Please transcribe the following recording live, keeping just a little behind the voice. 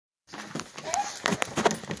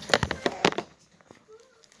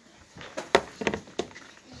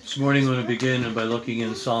This morning I'm going to begin by looking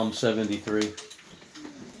in Psalm 73.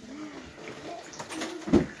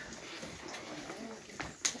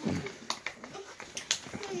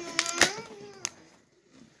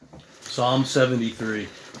 Psalm 73,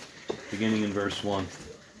 beginning in verse 1.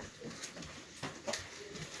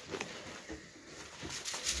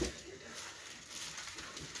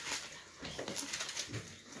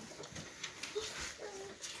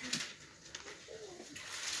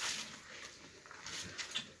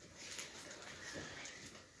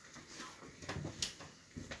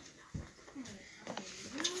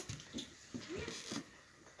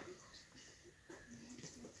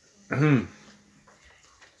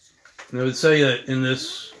 And I would say that in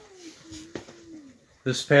this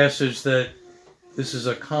passage that this is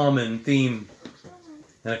a common theme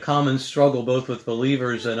and a common struggle both with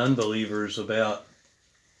believers and unbelievers about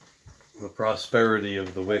the prosperity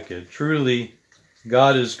of the wicked. Truly,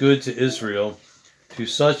 God is good to Israel, to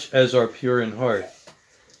such as are pure in heart.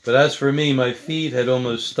 But as for me, my feet had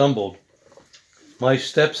almost stumbled. My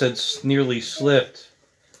steps had nearly slipped,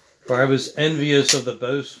 for I was envious of the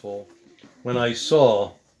boastful when I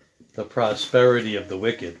saw the prosperity of the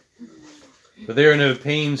wicked. For there are no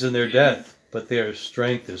pains in their death, but their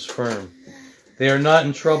strength is firm. They are not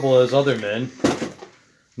in trouble as other men,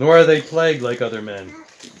 nor are they plagued like other men.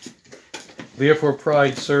 Therefore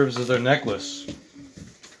pride serves as their necklace.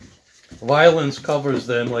 Violence covers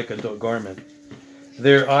them like a garment.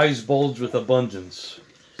 Their eyes bulge with abundance.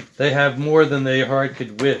 They have more than their heart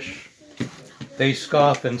could wish. They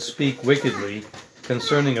scoff and speak wickedly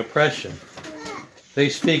concerning oppression. They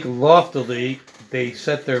speak loftily, they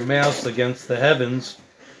set their mouths against the heavens,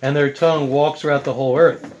 and their tongue walks throughout the whole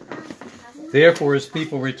earth. Therefore his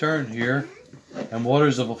people return here, and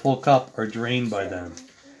waters of a full cup are drained by them.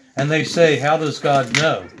 And they say, how does God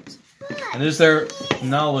know? And is there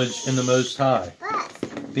knowledge in the Most High?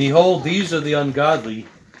 Behold, these are the ungodly,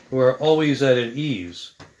 who are always at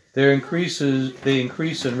ease. They increase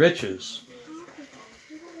in riches.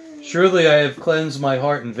 Surely I have cleansed my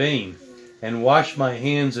heart in vain, and washed my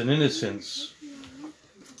hands in innocence.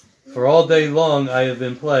 For all day long I have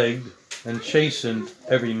been plagued and chastened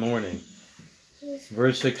every morning.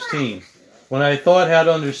 Verse 16. When I thought how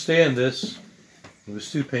to understand this, it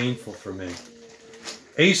was too painful for me.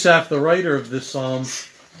 Asaph, the writer of this psalm,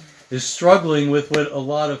 is struggling with what a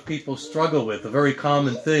lot of people struggle with, a very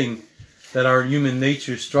common thing that our human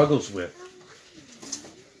nature struggles with.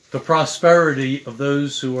 The prosperity of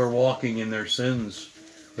those who are walking in their sins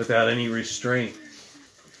without any restraint.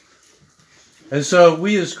 And so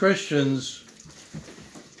we as Christians,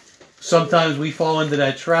 sometimes we fall into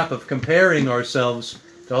that trap of comparing ourselves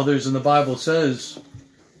to others, and the Bible says,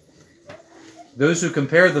 those who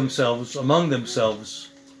compare themselves among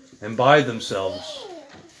themselves and by themselves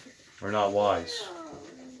are not wise.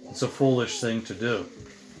 It's a foolish thing to do.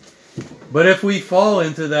 But if we fall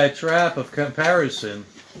into that trap of comparison,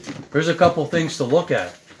 there's a couple things to look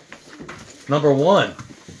at. Number one,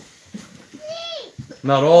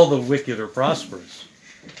 not all the wicked are prosperous.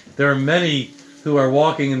 There are many who are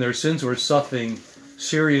walking in their sins who are suffering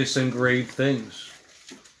serious and grave things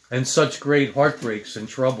and such great heartbreaks and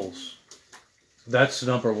troubles. That's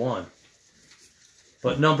number one.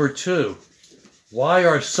 But number two, why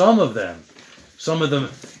are some of them,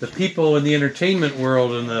 the people in the entertainment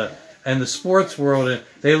world and the sports world, and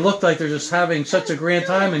they look like they're just having such a grand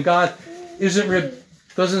time, and God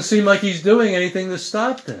doesn't seem like He's doing anything to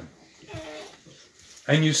stop them.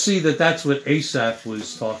 And you see that that's what Asaph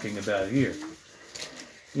was talking about here.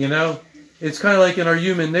 You know, it's kind of like in our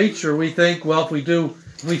human nature, we think, well,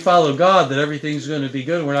 if we follow God, that everything's going to be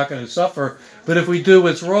good and we're not going to suffer. But if we do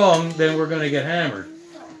what's wrong, then we're going to get hammered.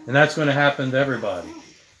 And that's going to happen to everybody.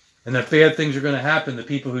 And that bad things are going to happen to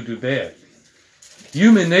people who do bad.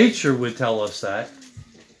 Human nature would tell us that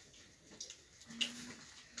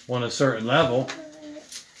on a certain level.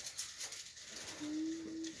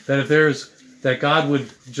 That God would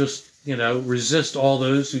just, resist all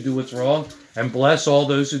those who do what's wrong and bless all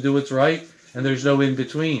those who do what's right, and there's no in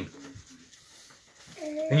between.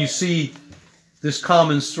 And you see this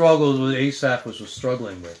common struggle that Asaph was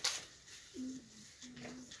struggling with.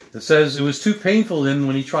 It says it was too painful to him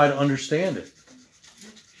when he tried to understand it.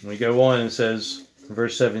 And we go on and it says, in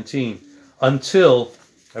verse 17, until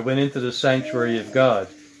I went into the sanctuary of God,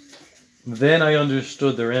 then I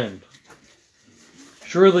understood their end.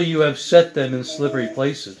 Surely you have set them in slippery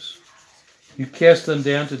places. You cast them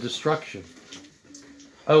down to destruction.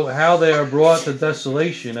 Oh, how they are brought to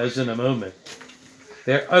desolation as in a moment.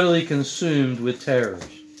 They are utterly consumed with terrors.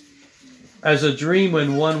 As a dream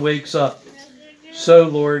when one wakes up, so,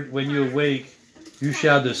 Lord, when you awake, you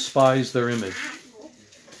shall despise their image.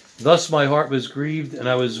 Thus my heart was grieved, and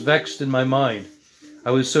I was vexed in my mind.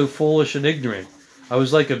 I was so foolish and ignorant. I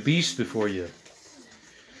was like a beast before you.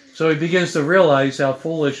 So he begins to realize how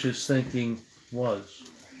foolish his thinking was.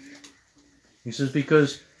 He says,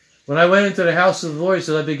 because when I went into the house of the Lord, he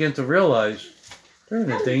said, I began to realize they're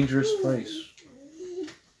in a dangerous place.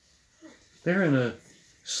 They're in a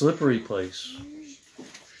slippery place.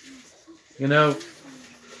 You know,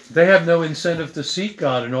 they have no incentive to seek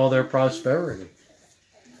God in all their prosperity.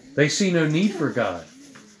 They see no need for God.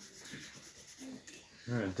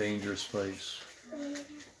 They're in a dangerous place.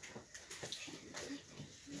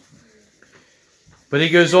 But he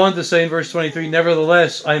goes on to say in verse 23,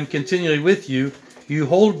 nevertheless, I am continually with you. You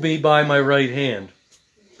hold me by my right hand.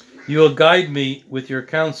 You will guide me with your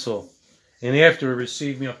counsel, and after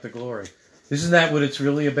receive me up to glory. Isn't that what it's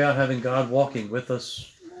really about, having God walking with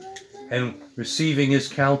us and receiving his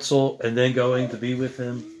counsel and then going to be with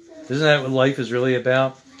him? Isn't that what life is really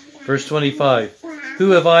about? Verse 25,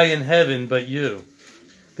 who have I in heaven but you?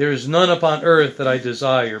 There is none upon earth that I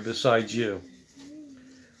desire besides you.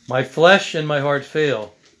 My flesh and my heart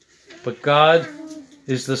fail, but God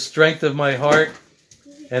is the strength of my heart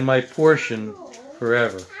and my portion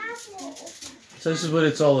forever. So this is what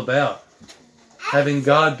it's all about. Having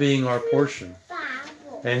God being our portion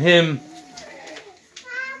and him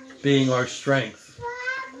being our strength.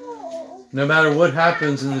 No matter what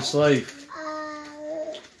happens in this life,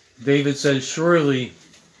 David says, surely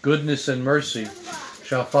goodness and mercy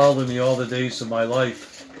shall follow me all the days of my life,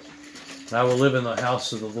 and I will live in the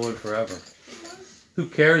house of the Lord forever. Who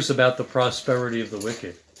cares about the prosperity of the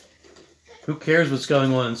wicked? Who cares what's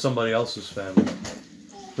going on in somebody else's family?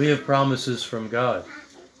 We have promises from God.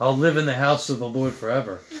 I'll live in the house of the Lord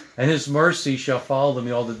forever, and his mercy shall follow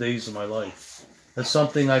me all the days of my life. That's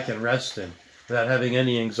something I can rest in without having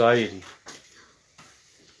any anxiety.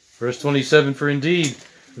 Verse 27, for indeed,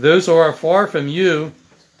 those who are far from you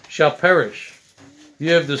shall perish.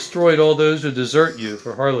 You have destroyed all those who desert you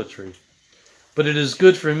for harlotry. But it is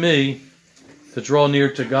good for me to draw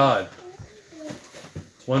near to God.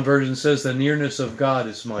 One version says, the nearness of God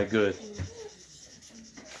is my good.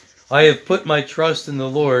 I have put my trust in the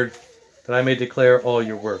Lord, that I may declare all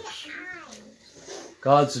your works.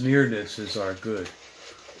 God's nearness is our good.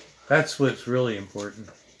 That's what's really important.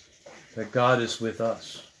 That God is with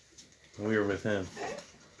us, and we are with him.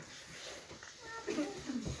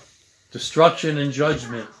 Destruction and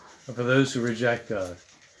judgment are for those who reject God.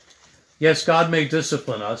 Yes, God may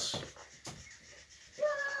discipline us,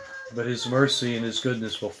 but his mercy and his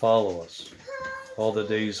goodness will follow us all the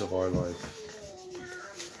days of our life.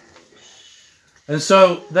 And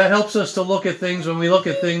so that helps us to look at things. When we look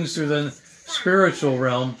at things through the spiritual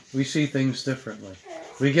realm, we see things differently.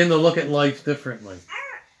 We begin to look at life differently.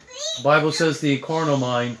 The Bible says the carnal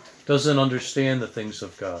mind doesn't understand the things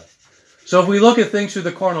of God. So if we look at things through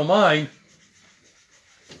the carnal mind,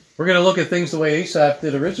 we're going to look at things the way Asaph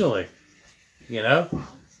did originally. You know?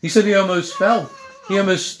 He said he almost fell. He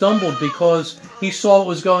almost stumbled because he saw what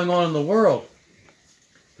was going on in the world.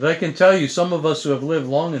 But I can tell you, some of us who have lived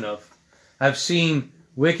long enough have seen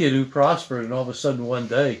wicked who prospered, and all of a sudden one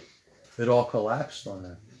day it all collapsed on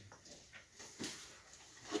them.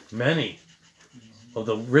 Many of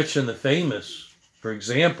the rich and the famous, for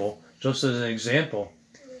example, just as an example,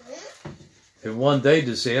 in one day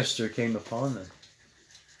disaster came upon them.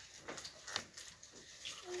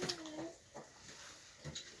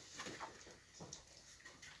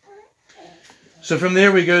 So from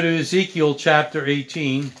there we go to Ezekiel chapter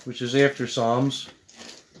 18, which is after Psalms.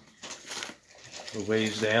 A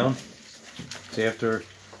ways down. It's after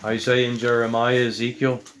Isaiah and Jeremiah,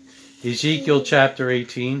 Ezekiel. Ezekiel chapter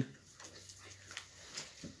 18.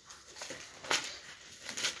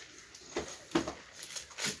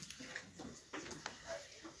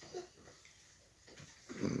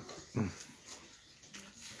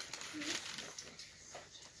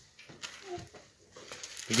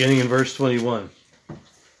 Beginning in verse 21.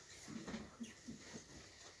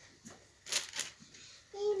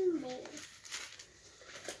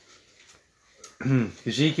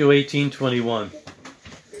 Ezekiel 18:21.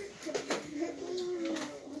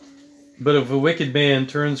 But if a wicked man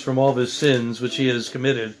turns from all of his sins which he has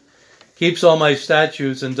committed, keeps all my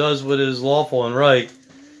statutes, and does what is lawful and right,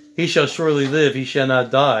 he shall surely live, he shall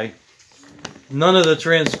not die. None of the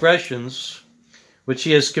transgressions which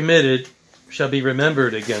he has committed shall be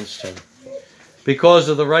remembered against him. Because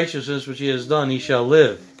of the righteousness which he has done, he shall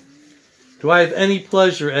live. Do I have any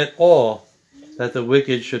pleasure at all that the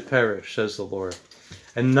wicked should perish, says the Lord,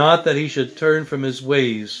 and not that he should turn from his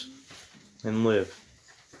ways and live?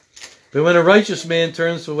 But when a righteous man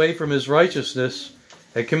turns away from his righteousness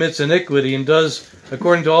that commits iniquity and does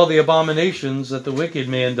according to all the abominations that the wicked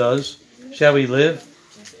man does, shall he live?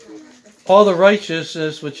 All the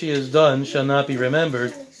righteousness which he has done shall not be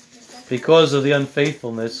remembered, because of the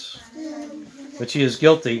unfaithfulness which he is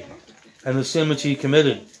guilty, and the sin which he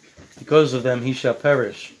committed. Because of them he shall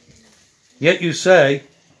perish. Yet you say,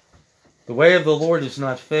 the way of the Lord is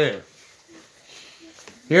not fair.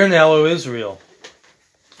 Hear now, O Israel,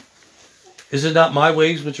 is it not my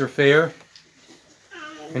ways which are fair,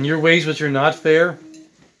 and your ways which are not fair?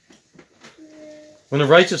 When a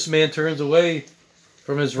righteous man turns away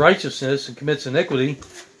from his righteousness and commits iniquity,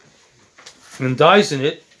 and dies in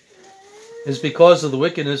it, is because of the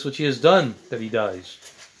wickedness which he has done that he dies.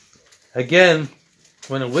 Again,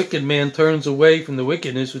 when a wicked man turns away from the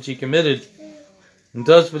wickedness which he committed, and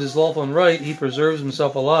does what is lawful and right, he preserves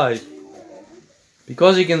himself alive.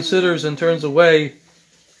 Because he considers and turns away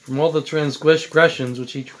from all the transgressions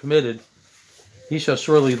which he committed, he shall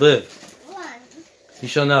surely live. He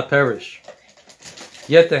shall not perish.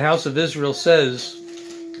 Yet the house of Israel says,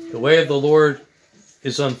 the way of the Lord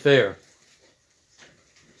is unfair.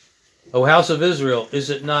 O house of Israel, is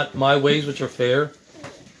it not my ways which are fair,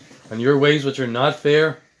 and your ways which are not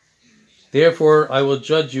fair? Therefore I will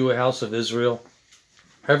judge you, O house of Israel,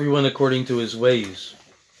 everyone according to his ways,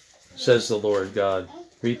 says the Lord God.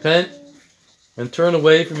 Repent and turn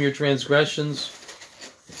away from your transgressions,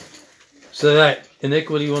 so that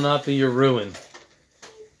iniquity will not be your ruin.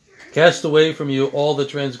 Cast away from you all the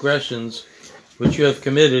transgressions which you have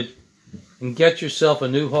committed, and get yourself a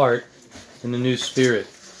new heart and a new spirit.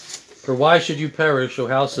 For why should you perish, O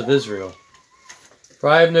house of Israel? For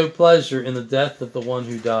I have no pleasure in the death of the one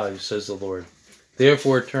who dies, says the Lord.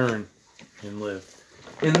 Therefore turn and live.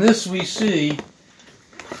 In this we see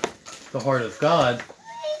the heart of God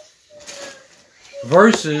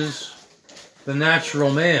versus the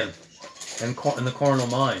natural man and the carnal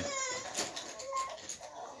mind.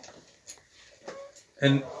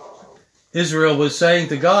 And Israel was saying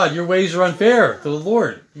to God, your ways are unfair to the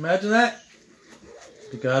Lord. Imagine that.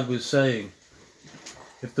 But God was saying,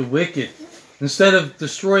 if the wicked, instead of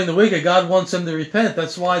destroying the wicked, God wants them to repent.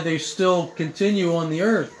 That's why they still continue on the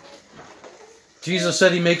earth. Jesus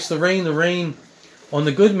said he makes the rain on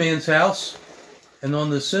the good man's house and on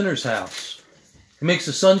the sinner's house. He makes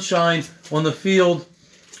the sunshine on the field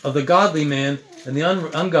of the godly man and the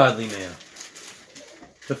ungodly man.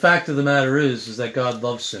 The fact of the matter is that God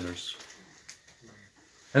loves sinners.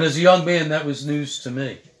 And as a young man, that was news to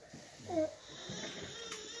me.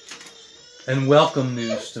 And welcome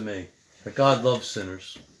news to me. That God loves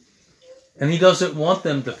sinners. And he doesn't want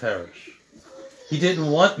them to perish. He didn't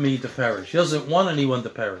want me to perish. He doesn't want anyone to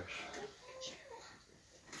perish.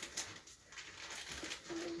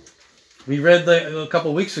 We read a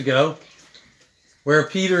couple of weeks ago where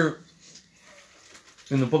Peter,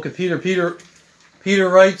 in the book of Peter, Peter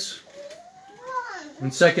writes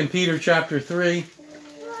in 2 Peter chapter 3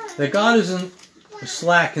 that God isn't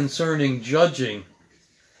slack concerning judging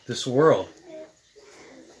this world,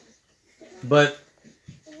 but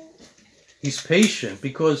he's patient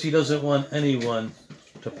because he doesn't want anyone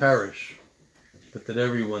to perish, but that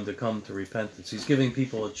everyone to come to repentance. He's giving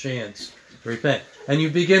people a chance to repent. And you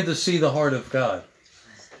begin to see the heart of God.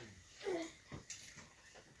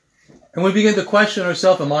 And we begin to question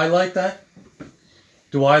ourselves, am I like that?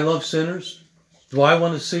 Do I love sinners? Do I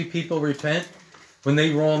want to see people repent when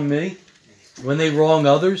they wrong me? When they wrong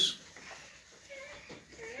others?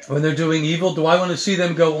 When they're doing evil? Do I want to see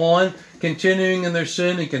them go on continuing in their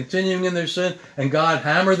sin and continuing in their sin and God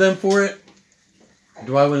hammer them for it? Or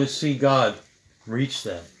do I want to see God reach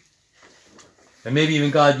them? And maybe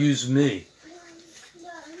even God use me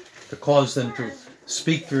to cause them to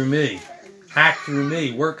speak through me, act through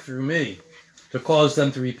me, work through me, to cause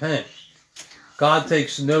them to repent. God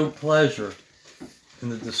takes no pleasure in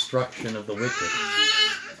the destruction of the wicked,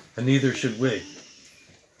 and neither should we.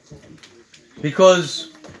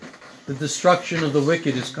 Because the destruction of the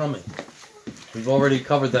wicked is coming. We've already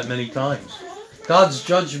covered that many times. God's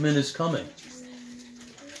judgment is coming.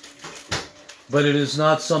 But it is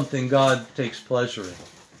not something God takes pleasure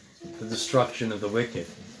in, the destruction of the wicked.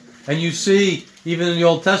 And you see, even in the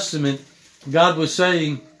Old Testament, God was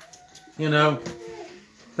saying,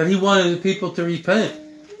 that he wanted the people to repent.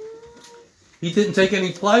 He didn't take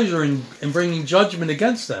any pleasure in bringing judgment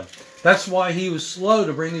against them. That's why he was slow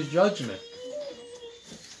to bring his judgment.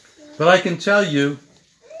 But I can tell you,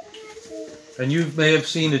 and you may have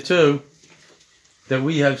seen it too, that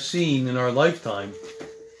we have seen in our lifetime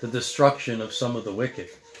the destruction of some of the wicked.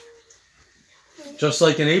 Just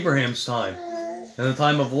like in Abraham's time, in the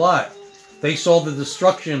time of Lot, they saw the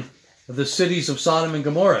destruction of the cities of Sodom and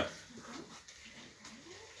Gomorrah.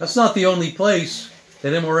 That's not the only place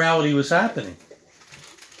that immorality was happening.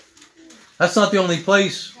 That's not the only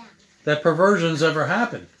place that perversions ever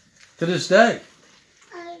happened to this day.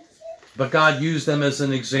 But God used them as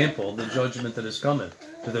an example of the judgment that is coming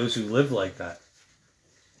to those who live like that.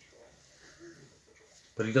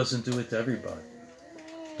 But he doesn't do it to everybody.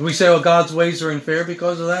 Do we say, oh, God's ways are unfair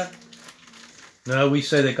because of that? No, we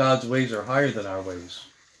say that God's ways are higher than our ways.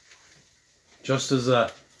 Just as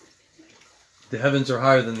the heavens are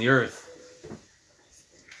higher than the earth,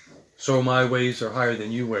 so my ways are higher than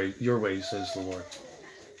your ways, says the Lord.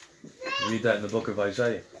 Read that in the book of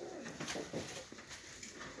Isaiah.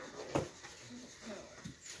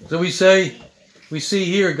 So we see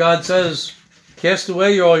here, God says, cast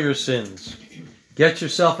away all your sins. Get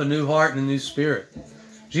yourself a new heart and a new spirit.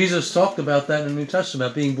 Jesus talked about that in the New Testament,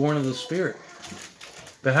 about being born of the Spirit.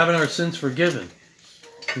 About having our sins forgiven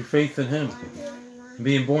through faith in Him. And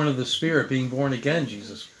being born of the Spirit, being born again,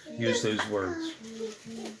 Jesus used those words.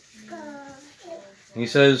 And He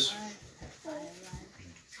says,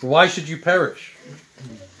 for why should you perish?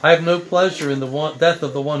 I have no pleasure in the death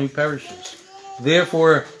of the one who perishes.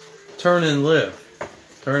 Therefore, turn and live.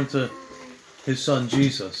 Turn to His Son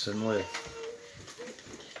Jesus and live.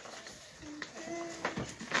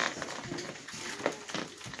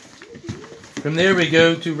 From there we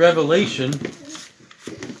go to Revelation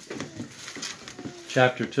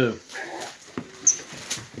chapter 2.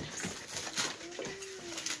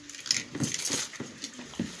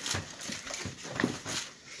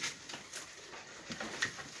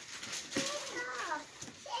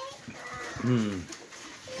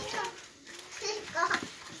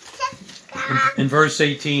 In verse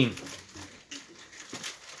 18.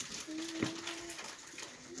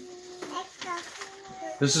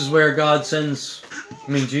 This is where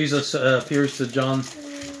Jesus appears to John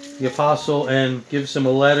the Apostle and gives him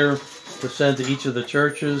a letter to send to each of the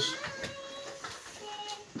churches.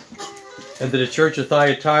 And to the church of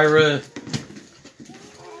Thyatira,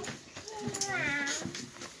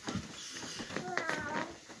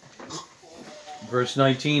 verse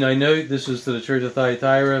 19, this is to the church of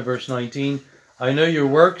Thyatira, verse 19, I know your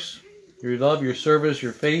works, your love, your service,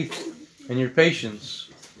 your faith, and your patience.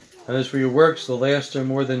 And as for your works, the last are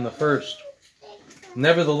more than the first.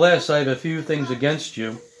 Nevertheless, I have a few things against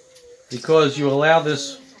you, because you allow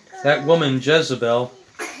that woman Jezebel,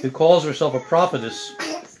 who calls herself a prophetess,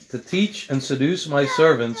 to teach and seduce my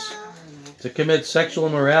servants to commit sexual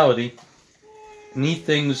immorality and eat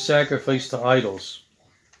things sacrificed to idols.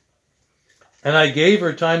 And I gave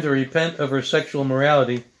her time to repent of her sexual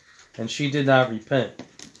immorality, and she did not repent.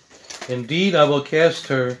 Indeed, I will cast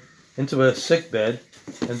her into a sickbed,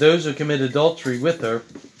 and those who commit adultery with her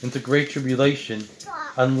into great tribulation,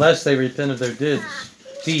 unless they repent of their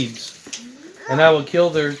deeds. And I will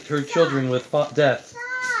kill her children with death.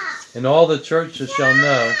 And all the churches shall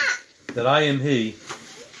know that I am He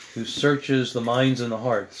who searches the minds and the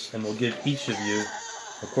hearts, and will give each of you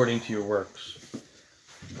according to your works.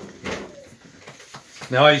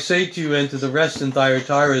 Now I say to you and to the rest in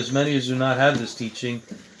Thyatira, as many as do not have this teaching,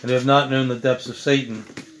 and have not known the depths of Satan,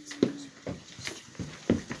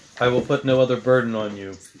 I will put no other burden on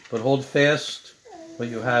you, but hold fast what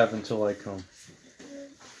you have until I come.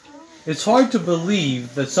 It's hard to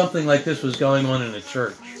believe that something like this was going on in a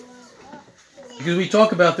church. Because we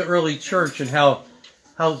talk about the early church and how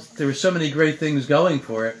there were so many great things going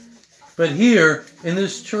for it. But here, in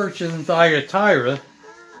this church in Thyatira,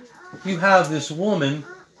 you have this woman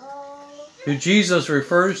who Jesus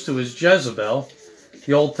refers to as Jezebel,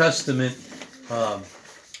 the Old Testament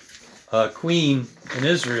queen in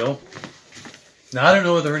Israel. Now, I don't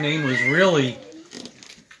know whether her name was really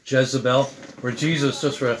Jezebel, or Jesus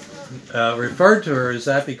just referred to her as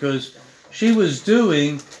that, because she was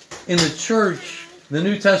doing in the church, the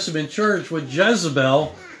New Testament church, what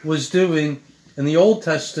Jezebel was doing in the Old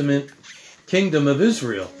Testament kingdom of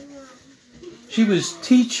Israel. She was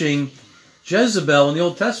teaching, Jezebel in the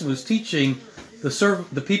Old Testament was teaching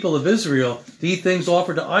the people of Israel to eat things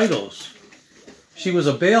offered to idols. She was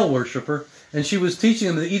a Baal worshiper, and she was teaching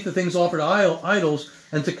them to eat the things offered to idols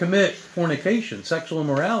and to commit fornication, sexual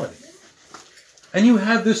immorality. And you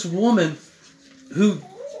have this woman who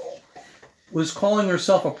was calling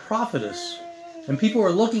herself a prophetess, and people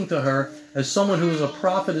were looking to her as someone who was a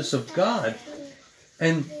prophetess of God,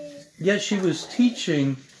 and yet she was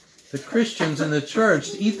teaching the Christians in the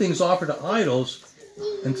church to eat things offered to idols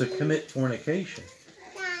and to commit fornication.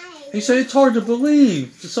 He said it's hard to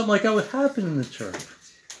believe that something like that would happen in the church.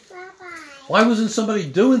 Why wasn't somebody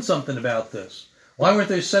doing something about this? Why weren't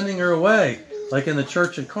they sending her away like in the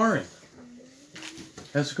church at Corinth?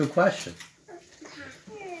 That's a good question.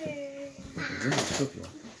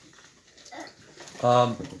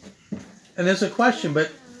 And there's a question,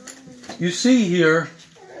 but you see here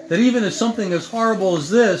that even if something as horrible as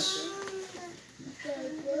this,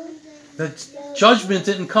 that judgment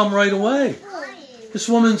didn't come right away. This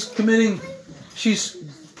woman's she's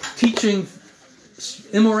teaching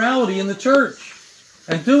immorality in the church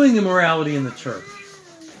and doing immorality in the church.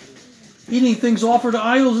 Eating things offered to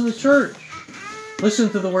idols in the church. Listen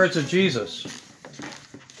to the words of Jesus.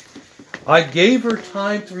 I gave her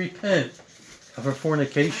time to repent of her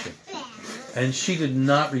fornication, and she did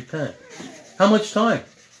not repent. How much time?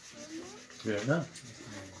 We don't know.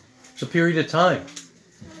 It's a period of time.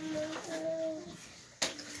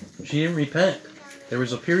 She didn't repent. There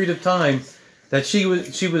was a period of time that she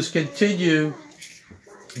was continue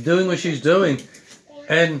doing what she's doing,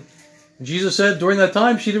 and Jesus said during that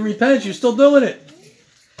time she didn't repent. She's still doing it.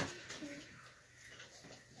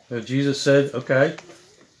 So Jesus said, "Okay,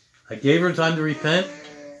 I gave her time to repent,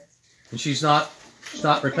 and she's not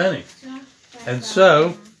repenting." And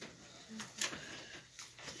so,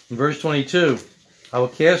 in verse 22, I will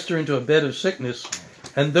cast her into a bed of sickness,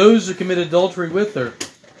 and those who commit adultery with her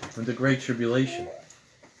into great tribulation,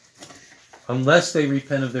 unless they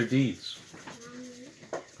repent of their deeds.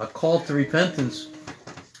 A call to repentance.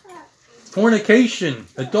 Fornication,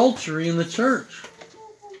 adultery in the church.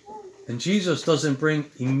 And Jesus doesn't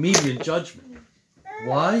bring immediate judgment.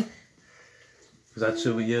 Why? Because that's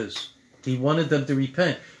who he is. He wanted them to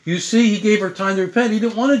repent. You see, he gave her time to repent. He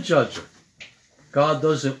didn't want to judge her. God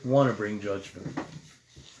doesn't want to bring judgment.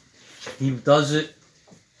 He does it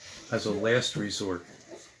as a last resort.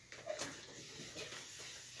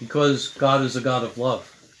 Because God is a God of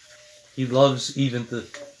love. He loves even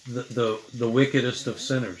the wickedest of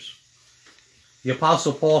sinners. The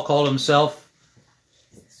Apostle Paul called himself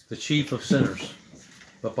the chief of sinners.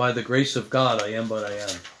 But by the grace of God, I am what I am.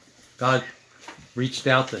 God reached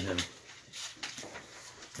out to him.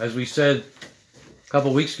 As we said a couple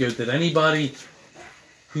of weeks ago, did anybody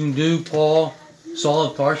who knew Paul, Saul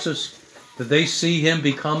of Tarsus, did they see him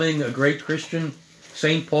becoming a great Christian?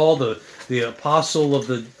 Saint Paul, the apostle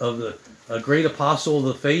a great apostle of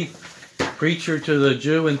the faith, preacher to the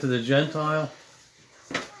Jew and to the Gentile.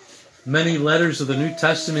 Many letters of the New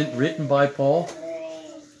Testament written by Paul.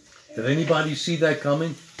 Did anybody see that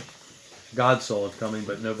coming? God saw it coming,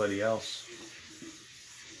 but nobody else.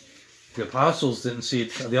 The apostles didn't see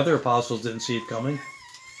it. The other apostles didn't see it coming.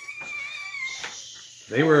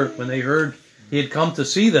 When they heard he had come to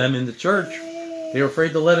see them in the church, they were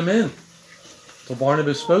afraid to let him in. So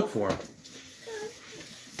Barnabas spoke for him.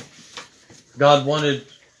 God wanted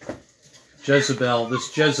this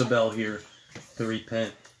Jezebel here, to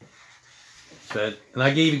repent. He said, and I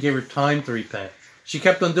gave her time to repent. She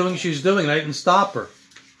kept on doing what she was doing, and I didn't stop her.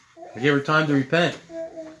 I gave her time to repent.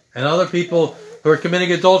 And other people who are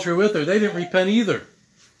committing adultery with her, they didn't repent either.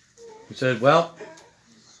 He said, well,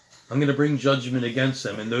 I'm going to bring judgment against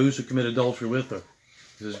them and those who commit adultery with her.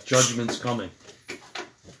 Because judgment's coming.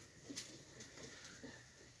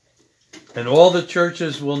 And all the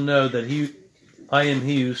churches will know that I am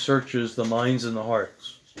he who searches the minds and the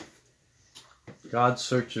hearts. God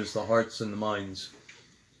searches the hearts and the minds.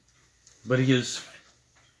 But he is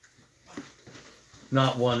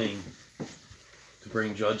not wanting to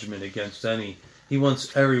bring judgment against any. He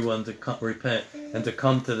wants everyone to repent and to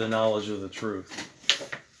come to the knowledge of the truth.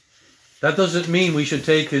 That doesn't mean we should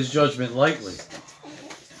take his judgment lightly.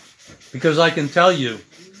 Because I can tell you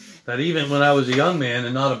that even when I was a young man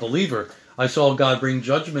and not a believer, I saw God bring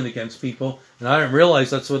judgment against people, and I didn't realize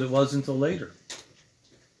that's what it was until later.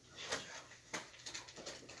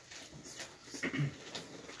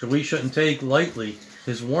 So we shouldn't take lightly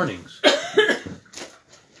his warnings.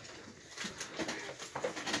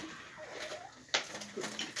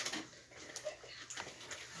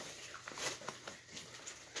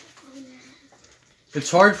 It's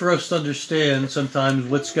hard for us to understand sometimes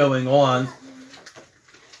what's going on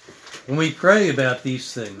when we pray about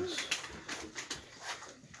these things.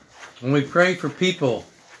 When we pray for people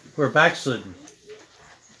who are backslidden.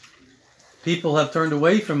 People have turned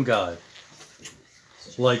away from God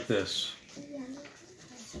like this.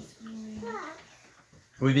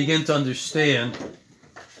 We begin to understand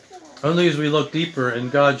only as we look deeper and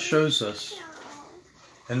God shows us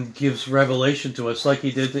and gives revelation to us like he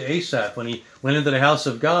did to Asaph when he went into the house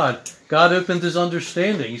of God. God opened his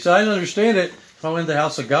understanding. He said, I didn't understand it if I went into the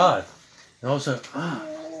house of God. And all of a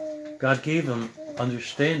sudden, God gave him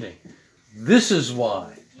understanding. This is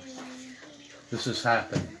why this is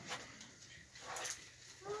happening.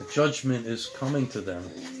 The judgment is coming to them,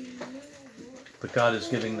 but God is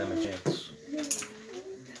giving them a chance.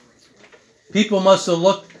 People must have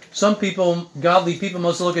looked, some people, godly people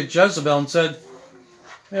must have looked at Jezebel and said,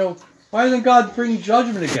 Why doesn't God bring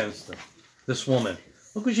judgment against them, this woman?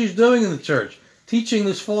 Look what she's doing in the church. Teaching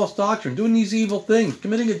this false doctrine, doing these evil things,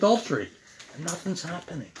 committing adultery. And nothing's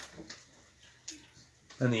happening.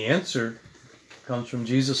 And the answer comes from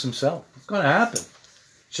Jesus himself. It's going to happen.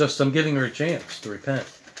 It's just I'm giving her a chance to repent.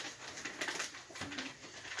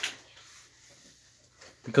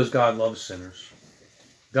 Because God loves sinners.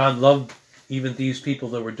 God loved even these people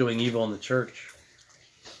that were doing evil in the church.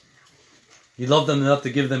 He loved them enough to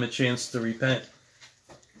give them a chance to repent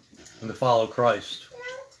and to follow Christ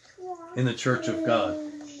in the church of God.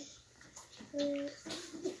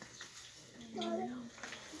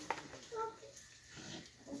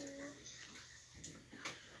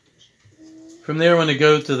 From there, I want to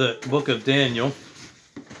go to the book of Daniel,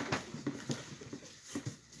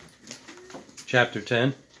 chapter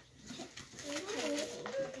 10.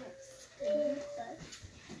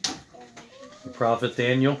 The prophet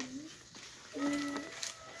Daniel.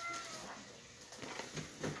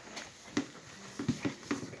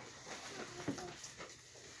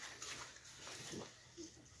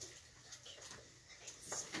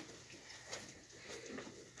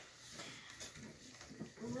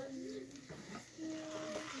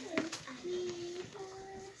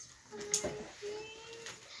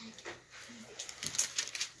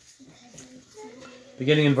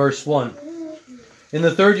 Beginning in verse 1. In the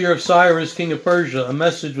 3rd year of Cyrus, king of Persia, a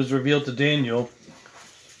message was revealed to Daniel,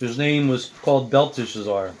 whose name was called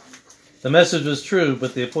Belteshazzar. The message was true,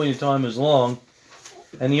 but the appointed time was long,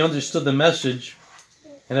 and he understood the message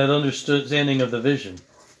and had understanding of the vision.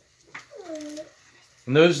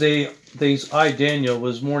 In those days I, Daniel,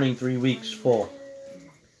 was mourning 3 weeks full.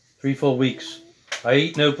 3 full weeks. I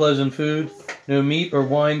ate no pleasant food, no meat or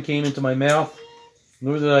wine came into my mouth,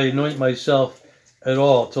 nor did I anoint myself at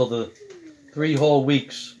all till the 3 whole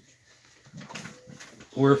weeks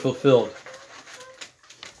were fulfilled.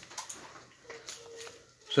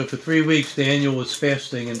 So for 3 weeks Daniel was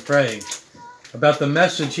fasting and praying about the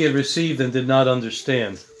message he had received and did not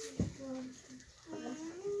understand.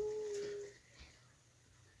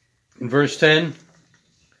 In verse 10,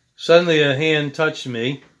 suddenly a hand touched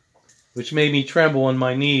me, which made me tremble on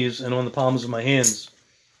my knees and on the palms of my hands.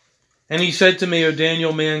 And he said to me, O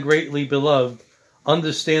Daniel, man greatly beloved,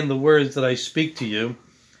 understand the words that I speak to you,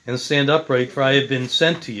 and stand upright, for I have been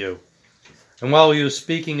sent to you. And while he was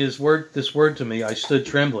speaking this word to me, I stood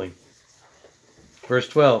trembling. Verse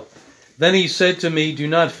 12. Then he said to me, do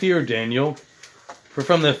not fear, Daniel, for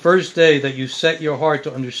from the first day that you set your heart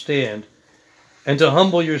to understand, and to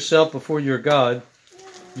humble yourself before your God,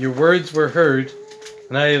 your words were heard,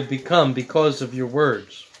 and I have become because of your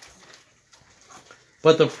words.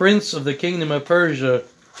 But the prince of the kingdom of Persia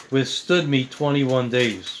withstood me 21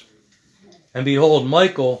 days. And behold,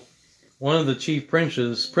 Michael, one of the chief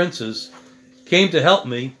princes, came to help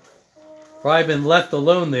me, for I have been left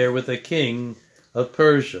alone there with the king of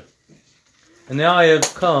Persia. And now I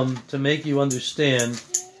have come to make you understand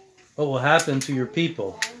what will happen to your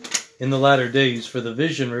people in the latter days, for the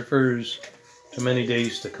vision refers to many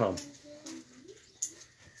days to come.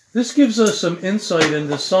 This gives us some insight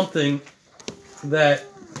into something that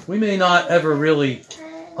we may not ever really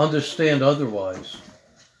understand otherwise.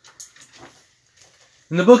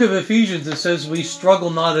 In the book of Ephesians it says we struggle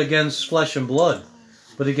not against flesh and blood,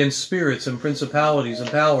 but against spirits and principalities and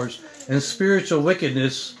powers and spiritual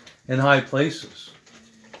wickedness in high places.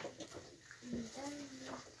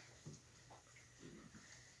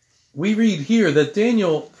 We read here that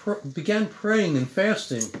Daniel began praying and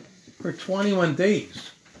fasting for 21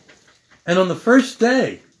 days. And on the first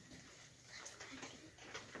day,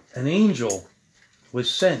 an angel was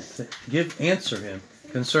sent to answer him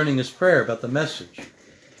concerning his prayer about the message.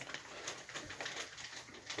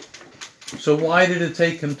 So why did it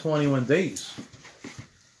take him 21 days?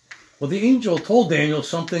 Well, the angel told Daniel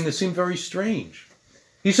something that seemed very strange.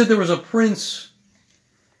 He said there was a prince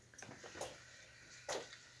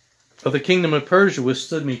of the kingdom of Persia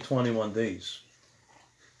withstood me 21 days.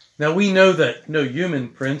 Now we know that no human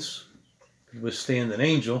prince could withstand an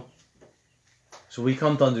angel. So we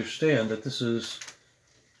come to understand that this is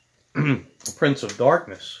a prince of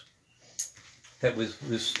darkness that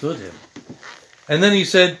withstood him. And then he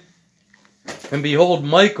said, and behold,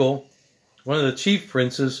 Michael, one of the chief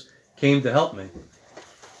princes, came to help me.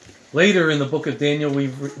 Later in the book of Daniel,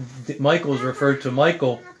 Michael is referred to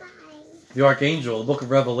Michael, the archangel. The book of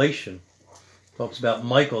Revelation talks about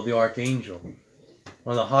Michael, the archangel,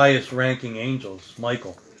 one of the highest ranking angels,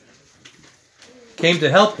 Michael. Came to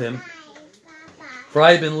help him, for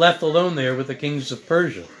I had been left alone there with the kings of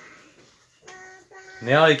Persia.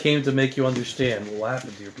 Now I came to make you understand what will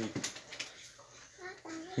happen to your people.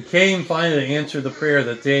 He came finally to answer the prayer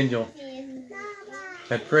that Daniel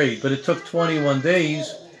had prayed. But it took 21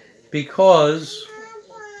 days because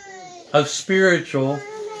of spiritual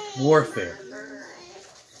warfare.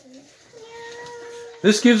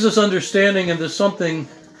 This gives us understanding into something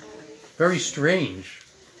very strange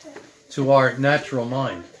to our natural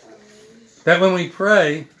mind. That when we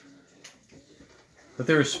pray, that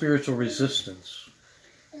there is spiritual resistance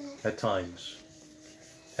at times.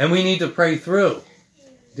 And we need to pray through.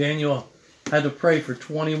 Daniel had to pray for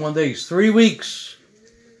 21 days, 3 weeks.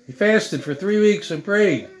 He fasted for 3 weeks and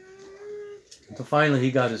prayed until finally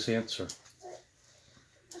he got his answer.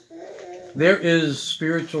 There is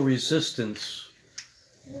spiritual resistance,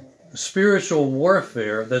 spiritual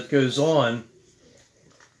warfare that goes on,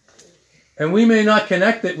 and we may not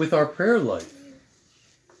connect it with our prayer life,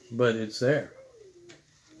 but it's there.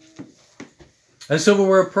 And so when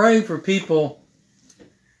we're praying for people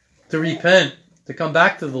to repent, to come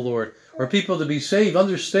back to the Lord, or people to be saved,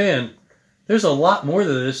 understand there's a lot more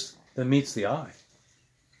to this than meets the eye.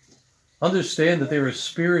 Understand that there are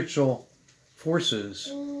spiritual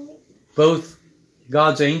forces, both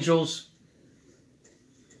God's angels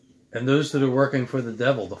and those that are working for the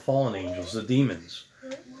devil, the fallen angels, the demons.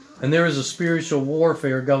 And there is a spiritual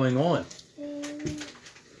warfare going on.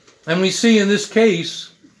 And we see in this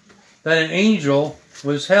case that an angel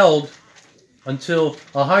was held until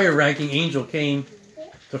a higher ranking angel came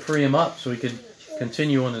to free him up so he could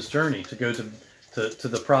continue on his journey to go to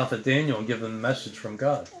the prophet Daniel and give him a message from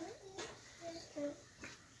God.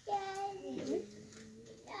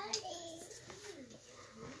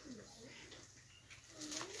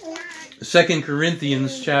 2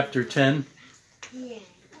 Corinthians chapter 10.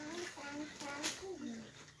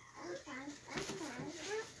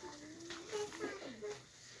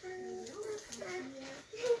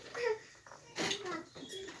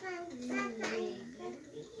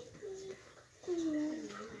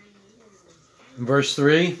 Verse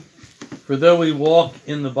 3, for though we walk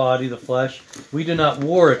in the body, the flesh, we do not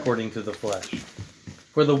war according to the flesh.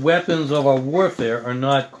 For the weapons of our warfare are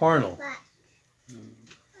not carnal,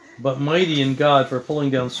 but mighty in God for pulling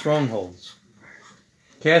down strongholds,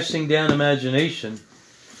 casting down imagination,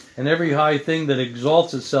 and every high thing that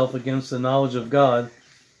exalts itself against the knowledge of God,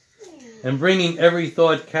 and bringing every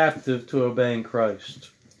thought captive to obeying Christ.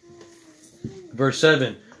 Verse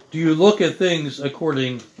 7, do you look at things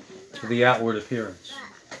according to the outward appearance?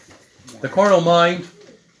 The carnal mind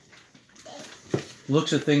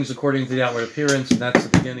looks at things according to the outward appearance, and that's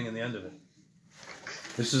the beginning and the end of it.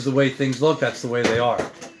 This is the way things look, that's the way they are.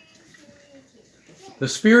 The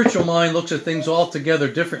spiritual mind looks at things altogether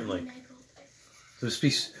differently. To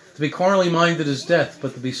be carnally minded is death,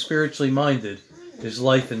 but to be spiritually minded is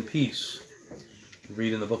life and peace. You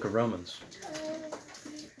read in the book of Romans.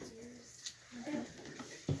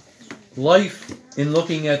 Life in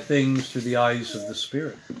looking at things through the eyes of the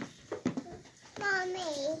Spirit.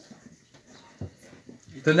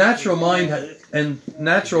 The natural mind and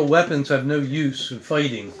natural weapons have no use in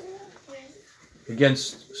fighting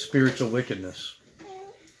against spiritual wickedness.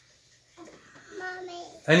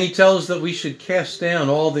 And he tells that we should cast down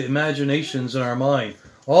all the imaginations in our mind,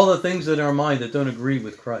 all the things in our mind that don't agree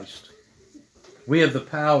with Christ. We have the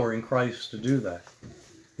power in Christ to do that.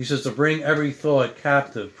 He says to bring every thought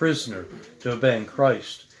captive, prisoner, to obeying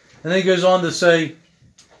Christ. And then he goes on to say,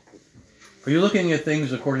 are you looking at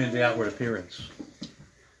things according to the outward appearance?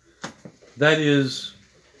 That is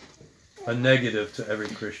a negative to every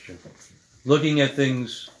Christian. Looking at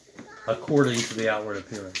things according to the outward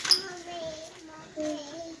appearance.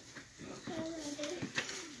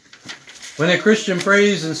 When a Christian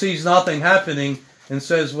prays and sees nothing happening and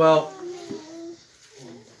says, well,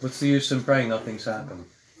 what's the use in praying? Nothing's happening.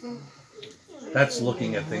 That's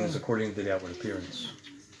looking at things according to the outward appearance.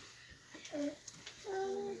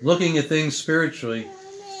 Looking at things spiritually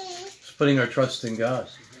is putting our trust in God.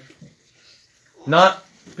 Not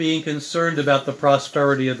being concerned about the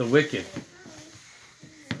prosperity of the wicked.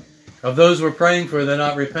 Of those we're praying for, they're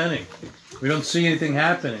not repenting. We don't see anything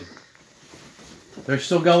happening. They're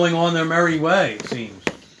still going on their merry way, it seems.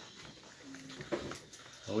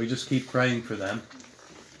 Well, we just keep praying for them.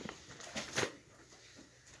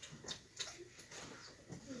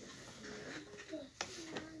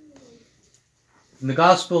 In the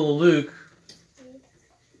Gospel of Luke,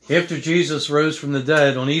 after Jesus rose from the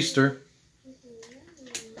dead on Easter,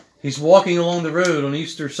 he's walking along the road on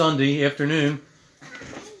Easter Sunday afternoon,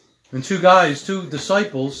 and two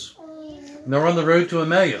disciples, and they're on the road to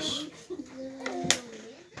Emmaus.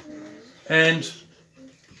 And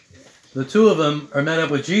the two of them are met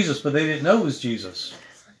up with Jesus, but they didn't know it was Jesus.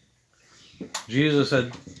 Jesus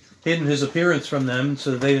had hidden his appearance from them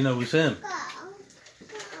so that they didn't know it was him.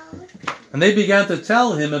 And they began to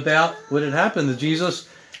tell him about what had happened to Jesus.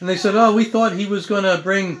 And they said, oh, we thought he was going to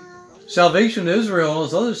bring salvation to Israel and all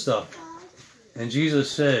this other stuff. And Jesus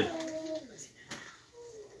said,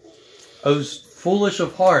 O foolish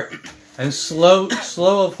of heart and slow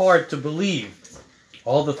of heart to believe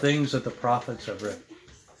all the things that the prophets have written.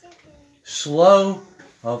 Slow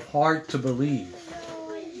of heart to believe.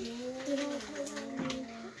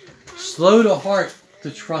 Slow to heart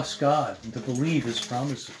to trust God and to believe his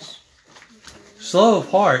promises. Slow of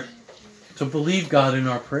heart to believe God in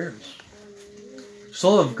our prayers.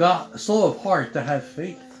 Slow of heart to have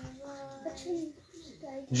faith.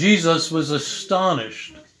 Jesus was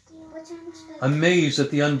astonished, amazed at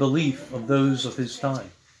the unbelief of those of his time.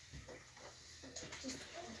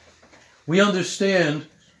 We understand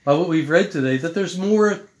by what we've read today that there's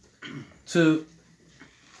more to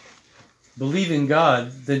believe in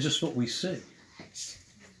God than just what we see.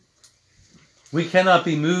 We cannot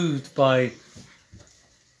be moved by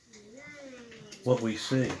what we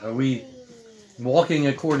see. Are we walking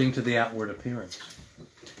according to the outward appearance?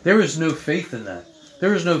 There is no faith in that.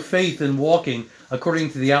 There is no faith in walking according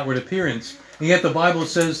to the outward appearance. And yet the Bible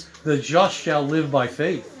says, the just shall live by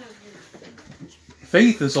faith.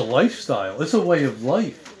 Faith is a lifestyle. It's a way of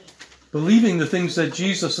life. Believing the things that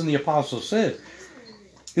Jesus and the apostles said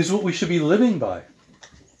is what we should be living by,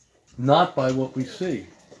 not by what we see.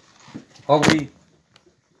 Are we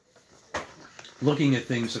looking at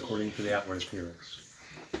things according to the outward appearance?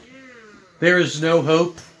 There is no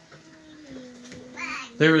hope.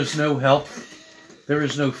 There is no help. There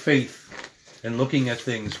is no faith in looking at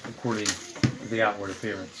things according to the outward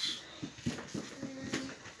appearance.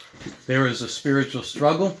 There is a spiritual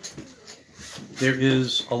struggle. There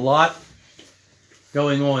is a lot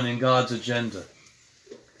going on in God's agenda.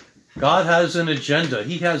 God has an agenda.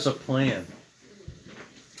 He has a plan.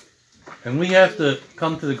 And we have to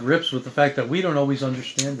come to the grips with the fact that we don't always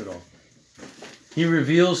understand it all. He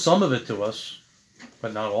reveals some of it to us,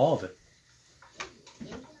 but not all of it.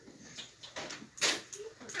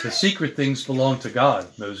 The secret things belong to God,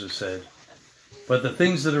 Moses said. But the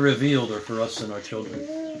things that are revealed are for us and our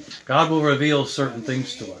children. God will reveal certain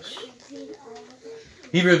things to us.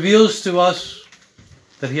 He reveals to us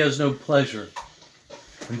that he has no pleasure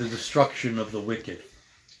in the destruction of the wicked,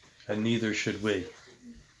 and neither should we.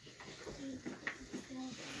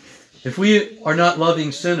 If we are not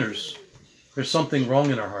loving sinners, there's something wrong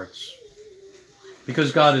in our hearts.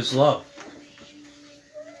 Because God is love.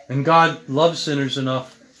 And God loves sinners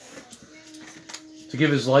enough to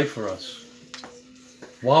give his life for us.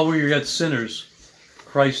 While we were yet sinners,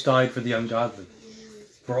 Christ died for the ungodly.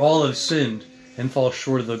 For all have sinned and fall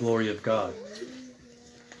short of the glory of God.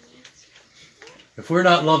 If we're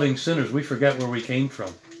not loving sinners, we forget where we came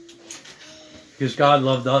from. Because God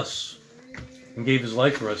loved us and gave his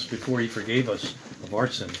life for us before he forgave us of our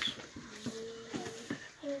sins.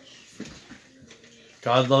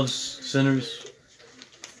 God loves sinners.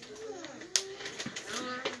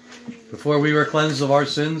 Before we were cleansed of our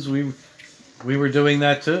sins, we were doing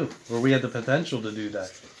that too, or we had the potential to do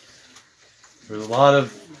that. There was a lot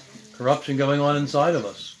of corruption going on inside of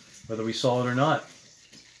us, whether we saw it or not.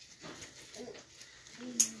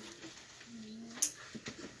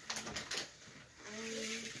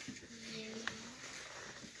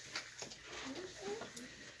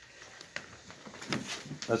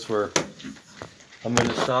 That's where I'm going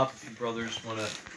to stop. If you brothers want to